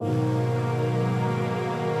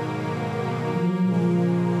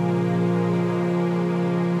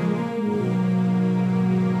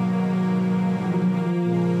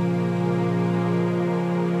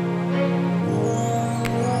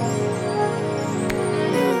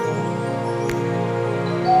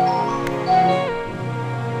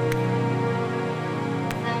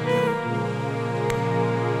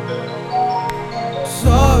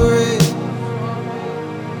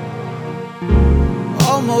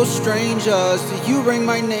no strangers. Do you ring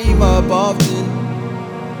my name up often?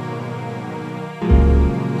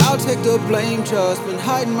 I'll take the blame, just been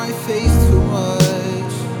hiding my face too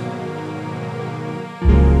much.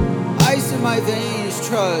 Ice in my veins,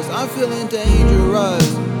 trust, I'm feeling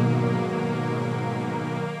dangerous.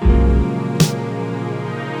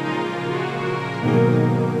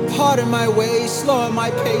 Pardon my ways, slowing my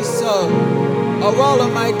pace up. Are all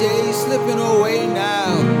of my days slipping away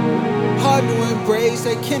now? Hard to embrace,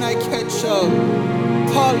 hey, can I catch up?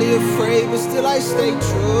 Partly afraid, but still I stay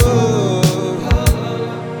true.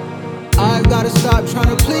 I've gotta stop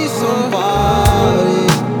trying to please somebody.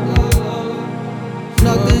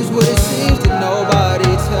 Nothing's what it seems to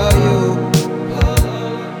nobody tell you.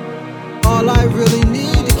 All I really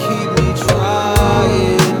need to keep me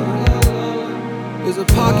trying is a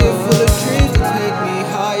pocket full of dreams to take me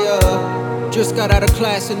higher. Just got out of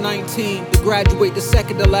class at 19, to graduate the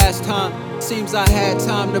second to last time. Seems I had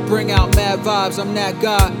time to bring out mad vibes, I'm that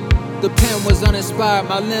guy. The pen was uninspired,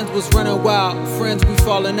 my lens was running wild. Friends be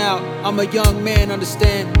falling out, I'm a young man,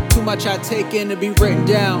 understand. Too much I take in to be written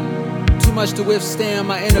down. Too much to withstand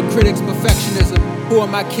my inner critic's perfectionism. Who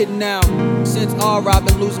am I kidding now? Since I've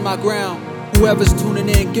been losing my ground. Whoever's tuning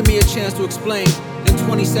in, give me a chance to explain. In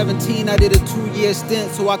 2017, I did a 2-year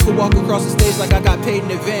stint so I could walk across the stage like I got paid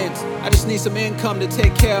in advance. I just need some income to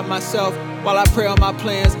take care of myself while I pray on my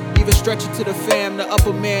plans. Even stretch it to the fam, the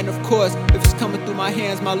upper man, of course. If it's coming through my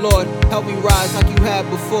hands, my Lord, help me rise like you have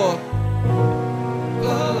before.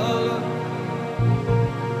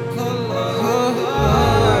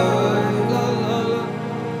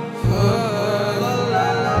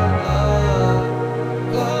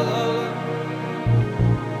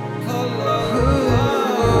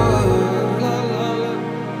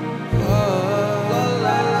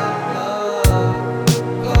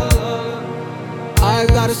 I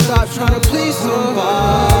gotta stop trying to please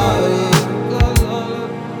somebody.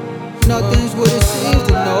 Nothing's what it seems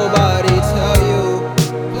to nobody tell you.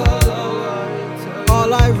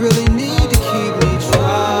 All I really need to keep me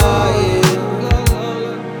trying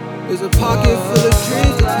is a pocket full of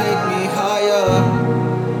dreams to take me higher.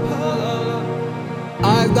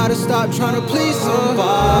 I've gotta stop trying to please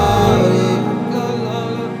somebody.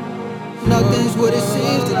 Nothing's what it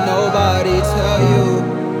seems to nobody tell you.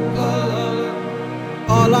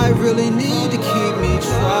 All I really need to keep me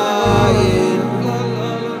trying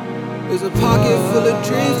is a pocket full of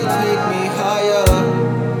dreams to take me higher.